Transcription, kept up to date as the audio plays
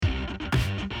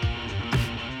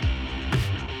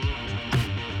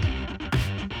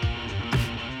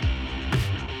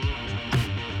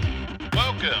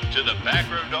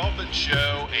Back Row Dolphins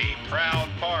Show, a proud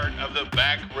part of the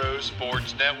Back Row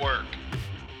Sports Network.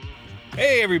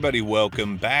 Hey everybody,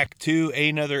 welcome back to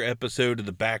another episode of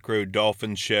the Back Row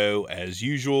Dolphins Show. As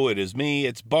usual, it is me,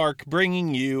 it's Bark,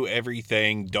 bringing you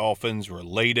everything Dolphins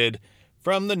related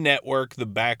from the network, the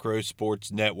Back Row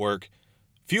Sports Network,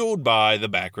 fueled by the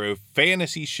Back Row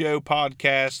Fantasy Show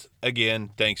podcast. Again,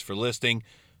 thanks for listening.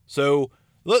 So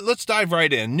let's dive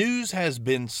right in. News has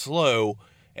been slow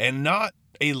and not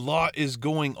a lot is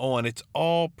going on. It's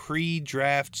all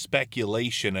pre-draft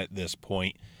speculation at this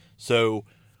point. So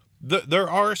there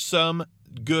are some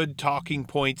good talking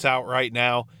points out right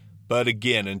now, but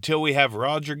again, until we have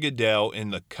Roger Goodell in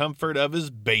the comfort of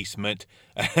his basement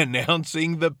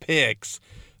announcing the picks,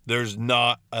 there's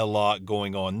not a lot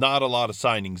going on, not a lot of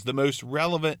signings. The most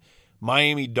relevant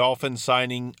Miami Dolphins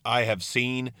signing I have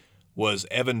seen was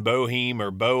Evan Boehm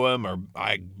or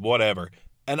whatever,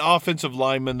 an offensive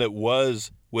lineman that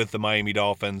was with the Miami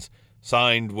Dolphins,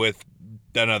 signed with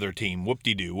another team.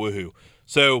 Whoop-de-doo, woohoo.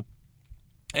 So,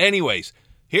 anyways,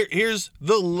 here's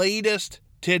the latest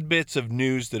tidbits of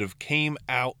news that have came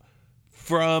out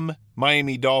from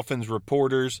Miami Dolphins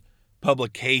reporters,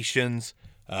 publications,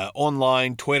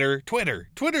 online, Twitter.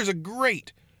 Twitter's a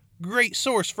great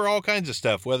source for all kinds of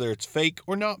stuff, whether it's fake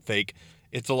or not fake.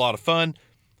 It's a lot of fun.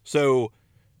 So,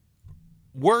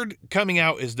 word coming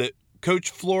out is that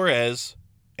Coach Flores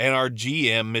and our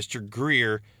GM, Mr.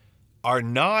 Greer, are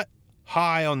not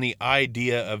high on the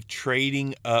idea of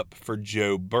trading up for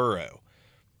Joe Burrow.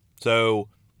 So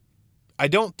I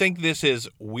don't think this is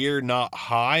we're not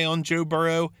high on Joe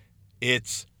Burrow.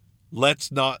 It's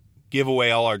let's not give away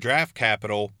all our draft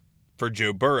capital for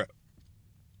Joe Burrow.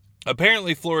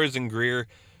 Apparently Flores and Greer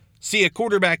see a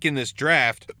quarterback in this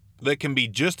draft that can be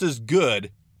just as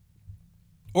good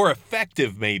or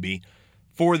effective maybe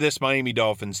for this Miami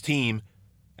Dolphins team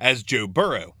as Joe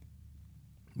Burrow.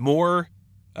 More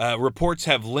reports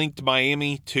have linked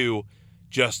Miami to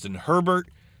Justin Herbert.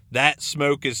 That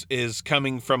smoke is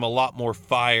coming from a lot more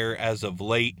fire as of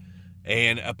late.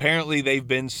 And apparently they've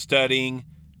been studying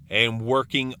and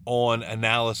working on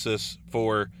analysis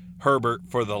for Herbert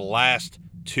for the last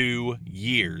 2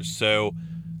 years. So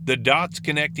the dots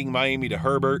connecting Miami to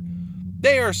Herbert,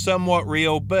 they are somewhat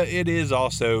real, but it is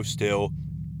also still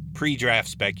pre-draft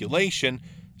speculation,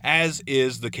 as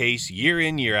is the case year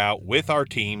in, year out with our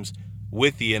teams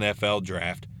with the NFL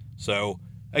draft. So,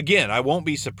 again, I won't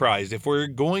be surprised. If we're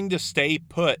going to stay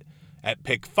put at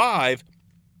pick 5,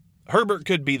 Herbert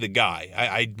could be the guy.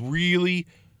 I really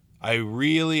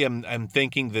am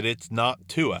thinking that it's not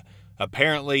Tua.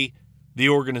 Apparently, the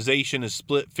organization is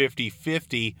split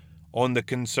 50-50 on the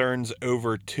concerns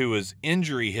over Tua's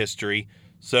injury history.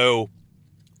 So,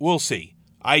 we'll see.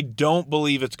 I don't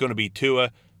believe it's going to be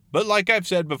Tua. But like I've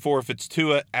said before, if it's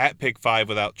Tua at pick 5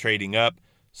 without trading up,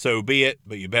 so be it.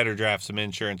 But you better draft some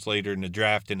insurance later in the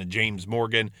draft in a James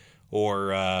Morgan or,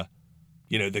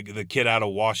 the kid out of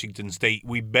Washington State.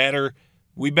 We better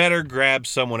grab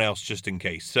someone else just in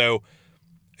case. So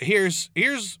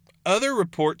here's other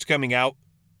reports coming out.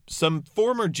 Some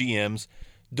former GMs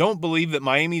don't believe that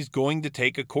Miami's going to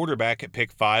take a quarterback at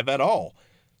pick 5 at all.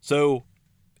 So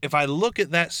if I look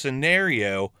at that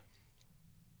scenario,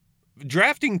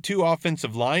 drafting 2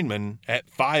 offensive linemen at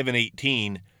 5 and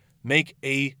 18 make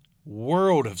a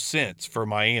world of sense for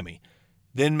Miami.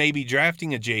 Then maybe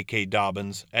drafting a J.K.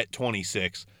 Dobbins at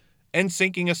 26 and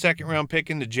sinking a second-round pick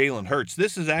into Jalen Hurts.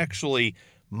 This is actually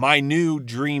my new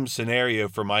dream scenario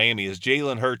for Miami, as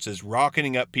Jalen Hurts is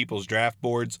rocketing up people's draft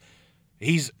boards.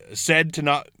 He's said to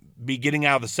not be getting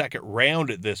out of the second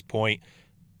round at this point.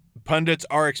 Pundits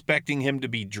are expecting him to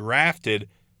be drafted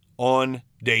on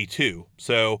day 2.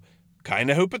 So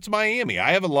kind of hope it's Miami.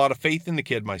 I have a lot of faith in the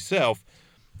kid myself.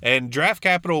 And draft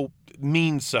capital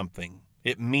means something.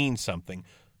 It means something.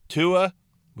 Tua,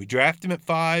 we draft him at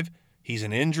 5. He's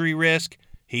an injury risk.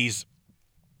 If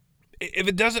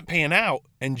it doesn't pan out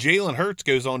and Jalen Hurts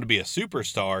goes on to be a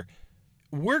superstar,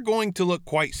 we're going to look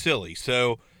quite silly.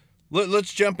 So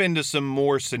let's jump into some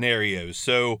more scenarios.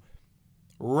 So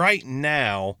right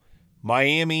now,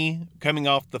 Miami, coming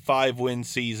off the 5-win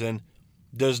season,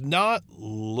 does not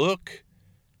look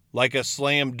like a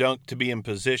slam dunk to be in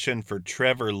position for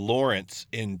Trevor Lawrence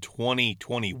in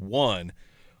 2021.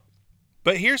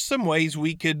 But here's some ways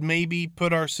we could maybe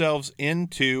put ourselves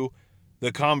into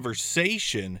the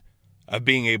conversation of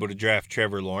being able to draft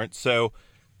Trevor Lawrence. So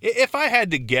if I had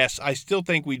to guess, I still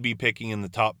think we'd be picking in the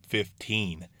top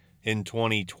 15 in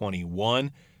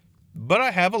 2021. But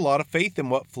I have a lot of faith in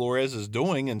what Flores is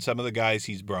doing and some of the guys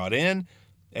he's brought in.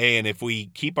 And if we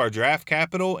keep our draft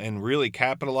capital and really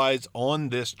capitalize on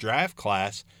this draft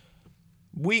class,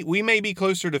 we may be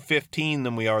closer to 15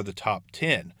 than we are the top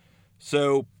 10.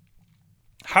 So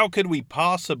how could we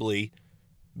possibly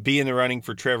be in the running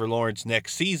for Trevor Lawrence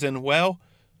next season? Well,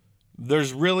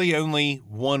 there's really only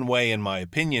one way, in my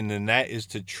opinion, and that is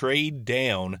to trade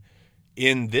down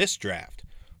in this draft.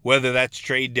 Whether that's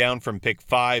trade down from pick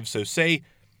 5. So say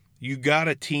you got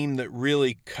a team that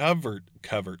really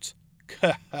covets.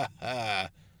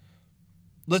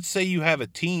 Let's say you have a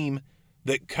team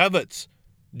that covets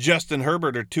Justin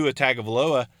Herbert or Tua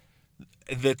Tagovailoa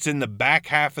that's in the back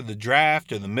half of the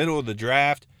draft or the middle of the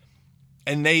draft,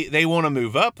 and they want to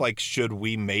move up. Like, should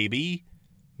we maybe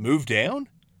move down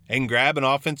and grab an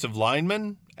offensive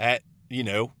lineman at,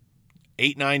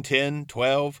 8, 9, 10,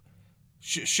 12?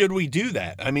 Should we do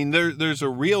that? I mean, there's a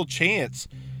real chance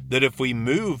that if we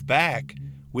move back,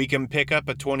 we can pick up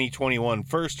a 2021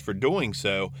 first for doing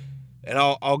so. And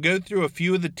I'll go through a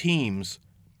few of the teams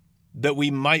that we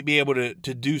might be able to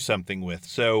do something with.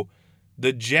 So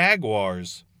the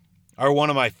Jaguars are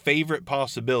one of my favorite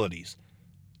possibilities.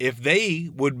 If they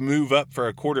would move up for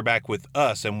a quarterback with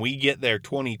us and we get their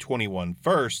 2021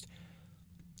 first,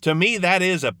 to me, that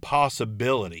is a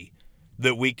possibility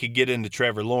that we could get into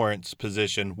Trevor Lawrence's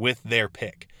position with their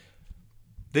pick.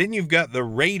 Then you've got the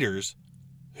Raiders,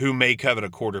 who may covet a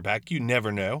quarterback. You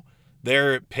never know.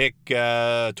 They're at pick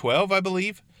 12, I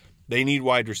believe. They need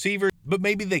wide receivers, but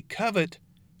maybe they covet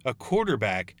a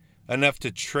quarterback enough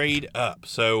to trade up.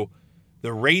 So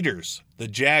the Raiders, the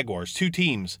Jaguars, two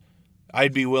teams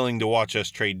I'd be willing to watch us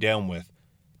trade down with.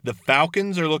 The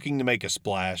Falcons are looking to make a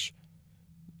splash.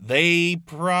 They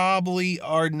probably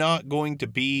are not going to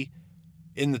be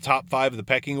in the top 5 of the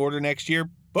pecking order next year,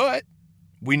 but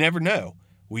we never know.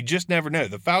 We just never know.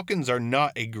 The Falcons are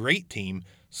not a great team,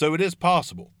 so it is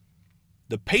possible.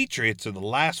 The Patriots are the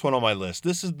last one on my list.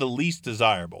 This is the least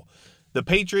desirable. The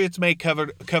Patriots may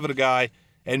covet a guy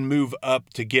and move up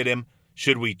to get him.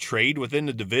 Should we trade within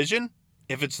the division?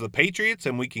 If it's the Patriots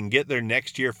and we can get there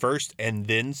next year first and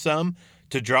then some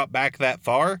to drop back that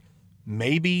far,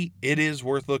 maybe it is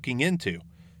worth looking into.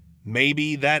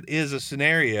 Maybe that is a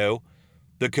scenario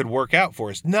that could work out for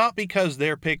us. Not because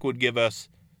their pick would give us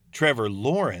Trevor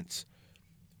Lawrence,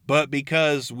 but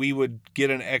because we would get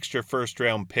an extra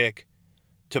first-round pick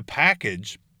to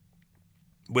package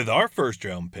with our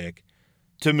first-round pick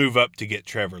to move up to get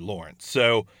Trevor Lawrence.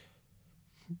 So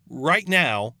right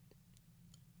now,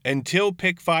 until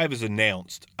pick 5 is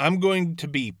announced, I'm going to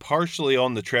be partially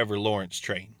on the Trevor Lawrence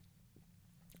train.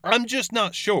 I'm just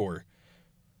not sure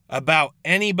about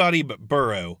anybody but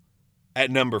Burrow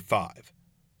at number 5.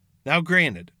 Now,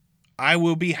 granted, I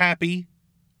will be happy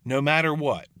no matter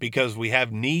what because we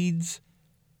have needs.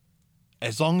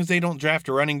 As long as they don't draft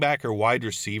a running back or wide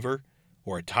receiver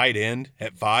or a tight end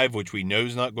at 5, which we know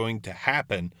is not going to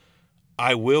happen,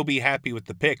 I will be happy with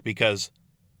the pick because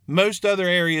most other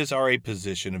areas are a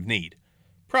position of need.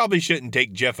 Probably shouldn't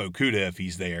take Jeff Okudah if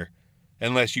he's there,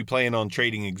 unless you plan on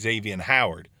trading Xavier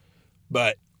Howard.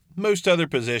 But most other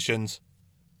positions,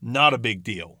 not a big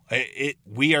deal.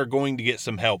 We are going to get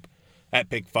some help at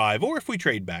pick 5, or if we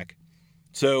trade back.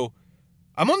 So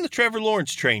I'm on the Trevor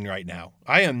Lawrence train right now.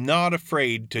 I am not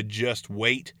afraid to just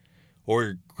wait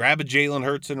or grab a Jalen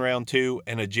Hurts in round 2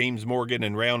 and a James Morgan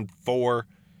in round 4,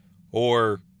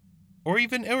 or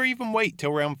even wait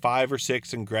till round 5 or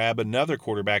 6 and grab another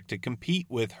quarterback to compete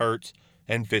with Hurts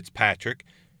and Fitzpatrick.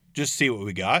 Just see what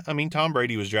we got. I mean, Tom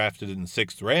Brady was drafted in the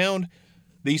 6th round.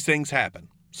 These things happen.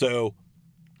 So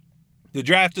the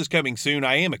draft is coming soon.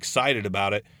 I am excited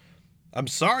about it. I'm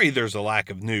sorry there's a lack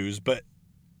of news, but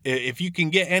if you can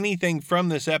get anything from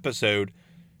this episode,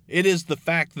 it is the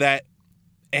fact that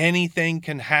anything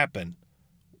can happen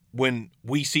when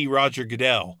we see Roger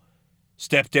Goodell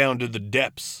step down to the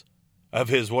depths of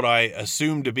his, what I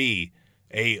assume to be,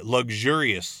 a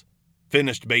luxurious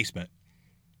finished basement.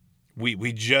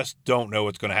 We just don't know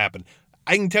what's going to happen.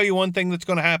 I can tell you one thing that's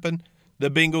going to happen. The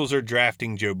Bengals are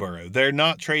drafting Joe Burrow. They're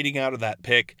not trading out of that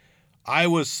pick. I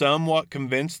was somewhat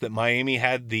convinced that Miami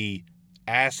had the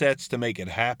assets to make it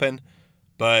happen,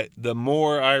 but the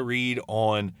more I read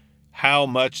on how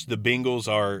much the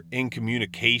Bengals are in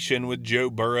communication with Joe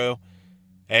Burrow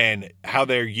and how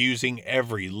they're using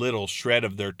every little shred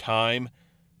of their time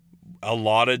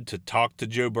allotted to talk to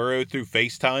Joe Burrow through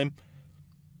FaceTime,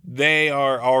 they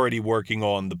are already working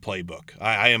on the playbook.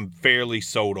 I am fairly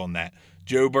sold on that.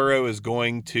 Joe Burrow is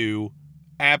going to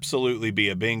absolutely be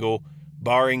a Bengal,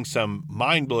 barring some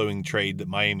mind-blowing trade that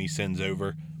Miami sends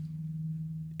over.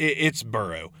 It's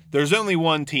Burrow. There's only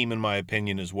one team, in my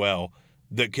opinion, as well,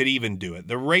 that could even do it.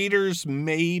 The Raiders,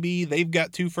 maybe. They've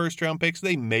got 2 first-round picks.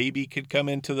 They maybe could come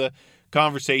into the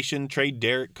conversation, trade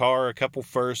Derek Carr, a couple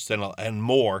firsts, and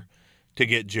more to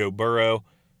get Joe Burrow.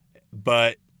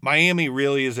 But Miami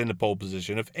really is in the pole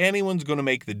position. If anyone's going to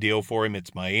make the deal for him,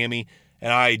 it's Miami.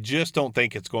 And I just don't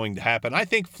think it's going to happen. I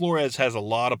think Flores has a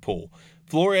lot of pull.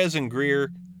 Flores and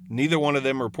Greer, neither one of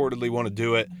them reportedly want to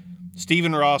do it.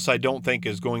 Stephen Ross, I don't think,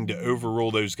 is going to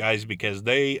overrule those guys because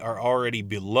they are already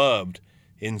beloved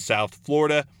in South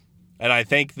Florida. And I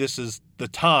think this is the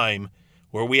time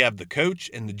where we have the coach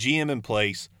and the GM in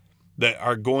place that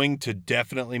are going to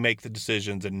definitely make the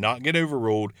decisions and not get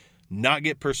overruled, not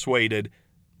get persuaded.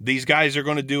 These guys are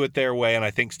going to do it their way, and I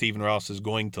think Stephen Ross is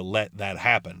going to let that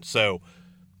happen. So,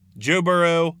 Joe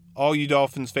Burrow, all you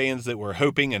Dolphins fans that were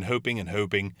hoping,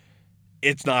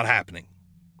 it's not happening.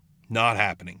 Not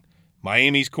happening.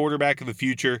 Miami's quarterback of the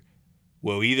future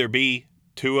will either be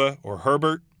Tua or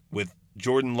Herbert, with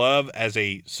Jordan Love as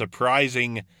a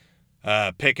surprising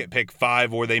pick at pick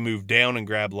 5, or they move down and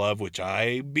grab Love, which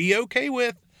I'd be okay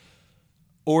with,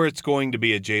 or it's going to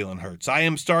be a Jalen Hurts. I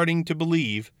am starting to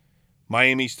believe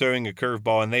Miami's throwing a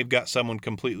curveball and they've got someone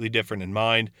completely different in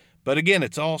mind. But again,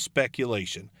 it's all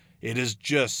speculation. It is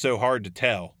just so hard to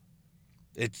tell.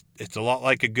 It's a lot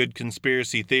like a good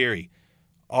conspiracy theory.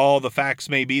 All the facts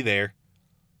may be there.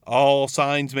 All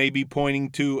signs may be pointing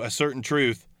to a certain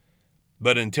truth.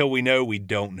 But until we know, we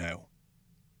don't know.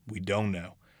 We don't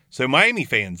know. So Miami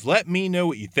fans, let me know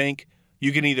what you think.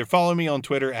 You can either follow me on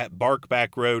Twitter at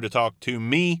BarkBackRow to talk to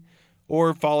me,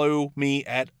 or follow me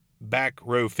at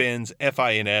BackRowFins,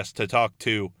 Fins, to talk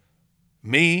to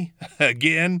me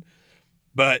again.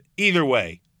 But either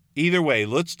way,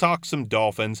 let's talk some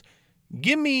Dolphins.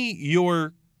 Give me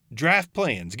your draft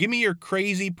plans. Give me your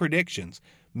crazy predictions.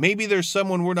 Maybe there's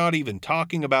someone we're not even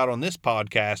talking about on this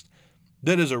podcast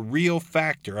that is a real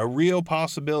factor, a real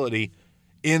possibility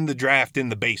in the draft in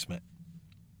the basement.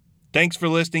 Thanks for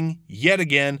listening yet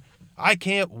again. I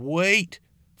can't wait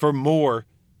for more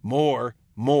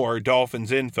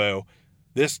Dolphins info.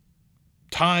 This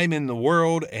time in the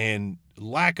world and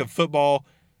lack of football,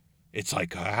 it's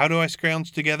like, how do I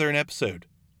scrounge together an episode?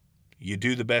 You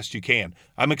do the best you can.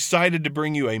 I'm excited to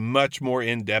bring you a much more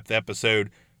in-depth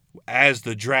episode as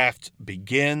the draft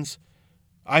begins.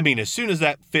 I mean, as soon as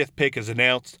that 5th pick is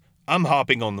announced, I'm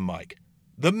hopping on the mic.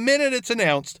 The minute it's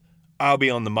announced, I'll be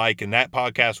on the mic, and that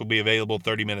podcast will be available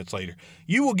 30 minutes later.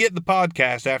 You will get the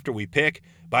podcast after we pick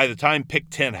by the time pick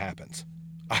 10 happens.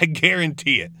 I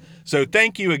guarantee it. So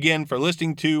thank you again for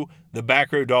listening to the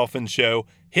Back Row Dolphins Show.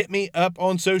 Hit me up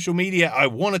on social media. I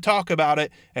want to talk about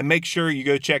it, and make sure you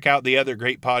go check out the other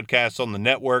great podcasts on the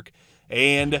network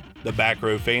and the Back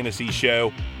Row Fantasy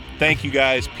Show. Thank you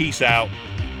guys. Peace out.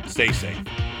 Stay safe.